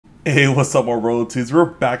Hey, what's up, my royalties? We're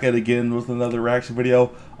back at it again with another reaction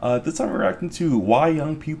video. This time we're reacting to why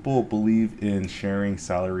young people believe in sharing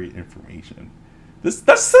salary information.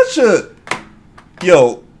 That's such a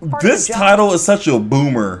this title is such a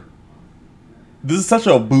boomer. This is such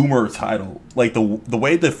a boomer title. Like the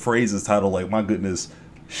way the phrase is titled, like my goodness,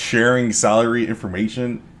 sharing salary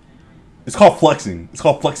information. It's called flexing. It's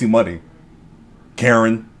called flexing money.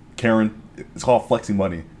 Karen, it's called flexing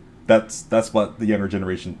money. That's what the younger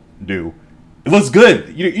generation do. It looks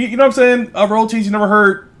good. You know what I'm saying? Royalties, you never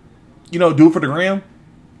heard, do it for the gram.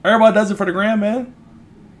 Everybody does it for the gram, man.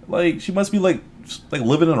 Like, she must be like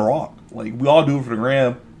living in a rock. Like, we all do it for the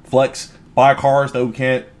gram. Flex, buy cars that we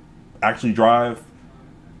can't actually drive,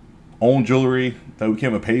 own jewelry that we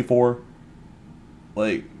can't even pay for.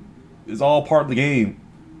 Like, it's all part of the game.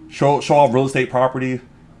 Show off real estate property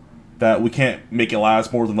that we can't make it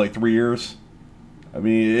last more than like 3 years. I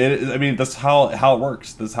mean, that's how it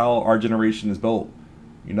works. That's how our generation is built.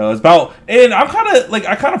 It's about, and I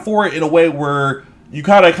kind of for it in a way where you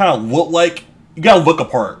kind of look like, you gotta look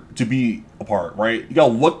apart to be apart, right? You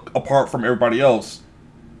gotta look apart from everybody else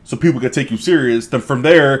so people can take you serious. Then from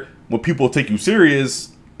there, when people take you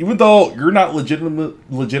serious, even though you're not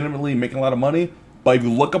legitimately making a lot of money, but if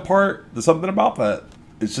you look apart, there's something about that.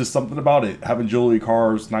 It's just something about it. Having jewelry,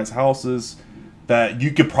 cars, nice houses, that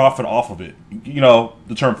you could profit off of it.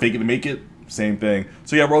 The term fake it to make it, same thing.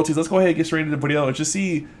 So yeah, royalties, let's go ahead and get straight into the video and just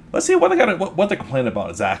let's see what they're complaining about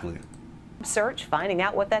exactly. Search, finding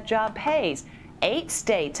out what that job pays. 8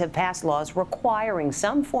 states have passed laws requiring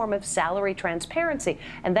some form of salary transparency,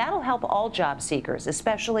 and that'll help all job seekers,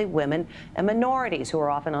 especially women and minorities who are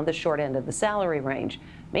often on the short end of the salary range.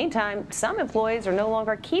 Meantime, some employees are no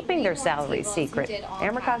longer keeping their salaries secret.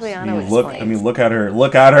 Amber Cagliano explains. Look at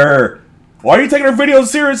her. Why are you taking her videos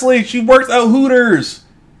seriously? She works at Hooters.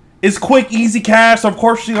 It's quick, easy cash, so of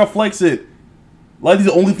course she's gonna flex it. Like these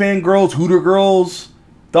OnlyFans girls, Hooter girls,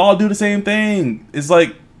 they all do the same thing. It's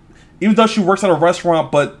like, even though she works at a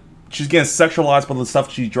restaurant, but she's getting sexualized by the stuff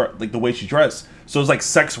like the way she dressed. So it's like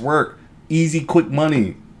sex work, easy, quick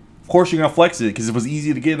money. Of course you're gonna flex it because it was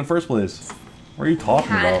easy to get in the first place. What are you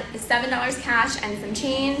talking about? $7 cash and some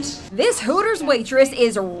change. This Hooters waitress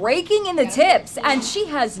is raking in the tips, and she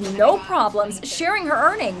has no problems sharing her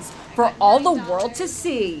earnings for all the world to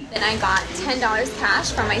see. Then I got $10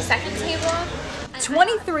 cash from my second table.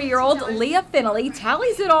 23-year-old Leah Finley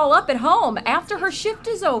tallies it all up at home after her shift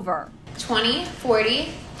is over. 20,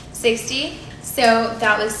 40, 60. So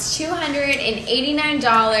that was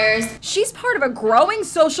 $289. She's part of a growing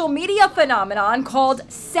social media phenomenon called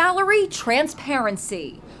salary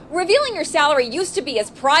transparency. Revealing your salary used to be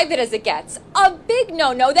as private as it gets, a big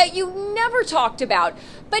no-no that you never talked about.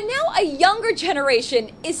 But now a younger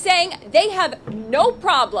generation is saying they have no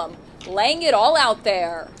problem laying it all out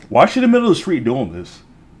there. Why is she in the middle of the street doing this?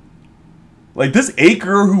 Like, this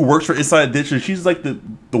Acre who works for Inside Edition, she's like a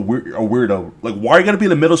weirdo. Like, why are you gonna be in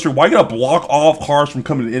the middle of the street? Why are you gonna block off cars from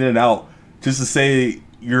coming in and out just to say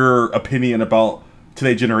your opinion about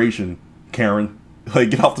today's generation, Karen? Like,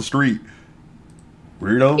 get off the street,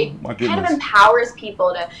 weirdo. My goodness. Kind of empowers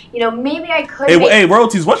people to, maybe I could. Hey,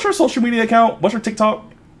 royalties. What's your social media account? What's your TikTok?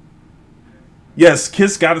 Yes,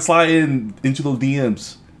 Kiss got to slide into those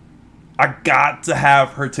DMs. I got to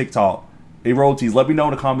have her TikTok. Hey, royalties, let me know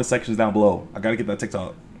in the comment sections down below. I gotta get that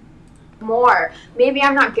TikTok. More. Maybe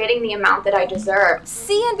I'm not getting the amount that I deserve.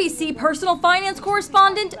 CNBC personal finance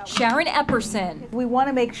correspondent Sharon Epperson. We want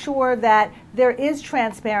to make sure that there is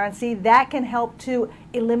transparency that can help to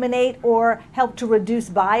eliminate or help to reduce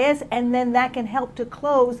bias, and then that can help to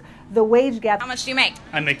close the wage gap. How much do you make?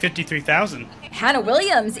 I make $53,000. Hannah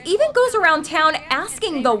Williams even goes around town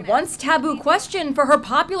asking the once taboo question for her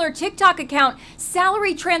popular TikTok account,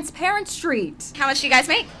 Salary Transparent Street. How much do you guys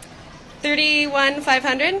make?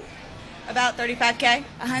 31,500. About 35K.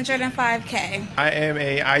 105K. I am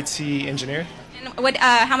a IT engineer. And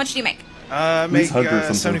how much do you make? Make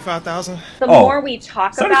 75,000. The more we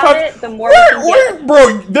talk about it, the more we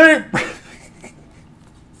can get. Bro,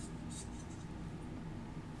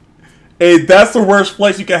 hey, that's the worst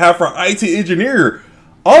place you can have for an IT engineer.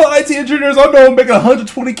 All the IT engineers I know make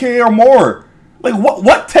 120K or more. Like,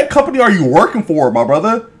 what tech company are you working for, my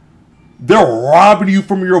brother? They're robbing you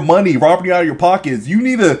from your money, robbing you out of your pockets. You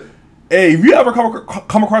need to, hey, if you ever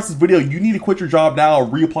come across this video, you need to quit your job now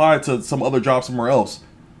and reapply to some other job somewhere else.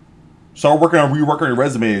 Start reworking your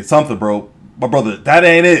resume, something, bro. My brother, that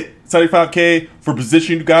ain't it. 75K for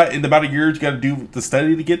position you got in the amount of years you got to do the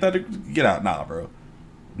study to get that. Get out, nah, bro,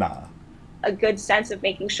 nah. A good sense of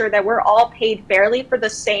making sure that we're all paid fairly for the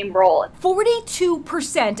same role.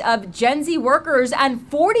 42% of Gen Z workers and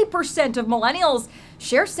 40% of millennials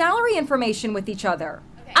share salary information with each other.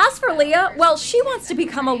 As for Leah, well, she wants to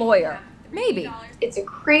become a lawyer. Maybe. It's a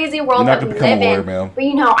crazy world You're not that we gonna become live a lawyer, in. man. But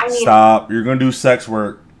you know, I mean, Stop. You're gonna do sex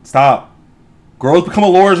work. Stop. Girls become a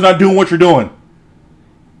lawyers and not doing what you're doing.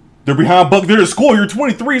 They're behind book. They're in school. You're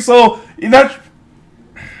 23, so that's.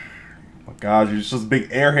 Oh my gosh, you're just a big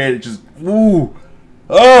airhead. Just ooh.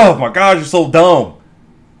 Oh my gosh, you're so dumb.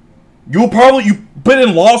 You've been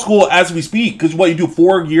in law school as we speak, because what you do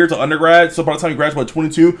 4 years of undergrad. So by the time you graduate,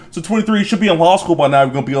 22. So 23, you should be in law school by now.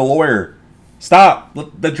 You're gonna be a lawyer. Stop.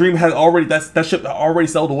 That dream has already. That ship already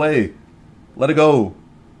sailed away. Let it go.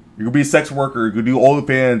 You're gonna be a sex worker. You're gonna do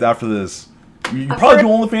OnlyFans after this. You probably do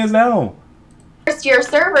OnlyFans now. First-year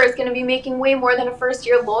server is going to be making way more than a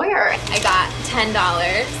first-year lawyer. I got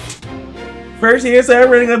 $10. First year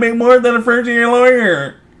server is gonna make more than a first year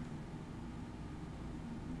lawyer.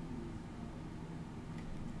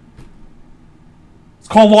 It's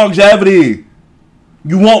called longevity.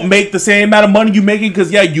 You won't make the same amount of money you making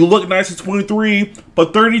because, yeah, you look nice at 23,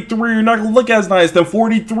 but 33, you're not going to look as nice. Then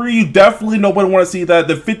 43, you definitely nobody want to see that.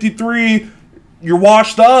 Then 53, you're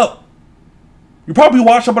washed up. You're probably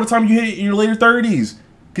washed up by the time you hit in your later 30s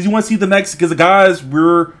because you want to see the next, because the guys,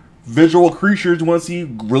 we're visual creatures. You want to see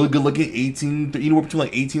really good looking 18, anywhere between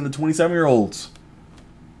like 18 to 27-year-olds.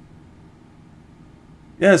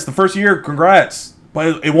 Yes, the first year, congrats,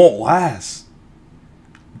 but it won't last.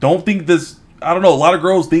 Don't think this. I don't know. A lot of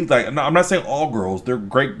girls think like, I'm not saying all girls. They're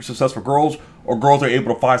great, successful girls, or girls are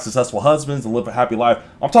able to find successful husbands and live a happy life.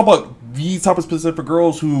 I'm talking about these type of specific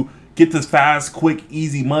girls who get this fast, quick,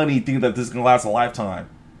 easy money, thinking that this is gonna last a lifetime,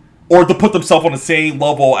 or to put themselves on the same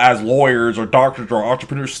level as lawyers or doctors or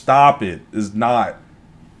entrepreneurs. Stop it. It's not.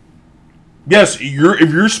 Yes,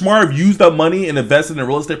 if you're smart, use that money and invest in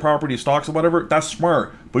real estate property, stocks, or whatever. That's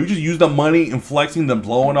smart. But you just use that money and flexing, them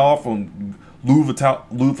blowing off on Louis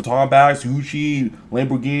Vuitton bags, Gucci,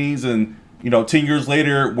 Lamborghinis, and 10 years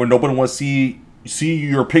later, when nobody wants to see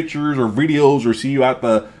your pictures or videos or see you at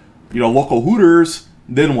the local Hooters,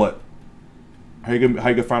 then what? How you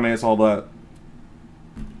gonna finance all that?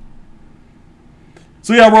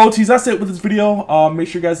 So yeah, royalties, that's it with this video. Make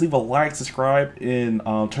sure you guys leave a like, subscribe, and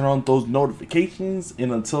turn on those notifications.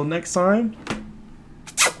 And until next time,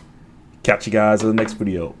 catch you guys in the next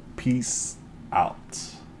video. Peace out.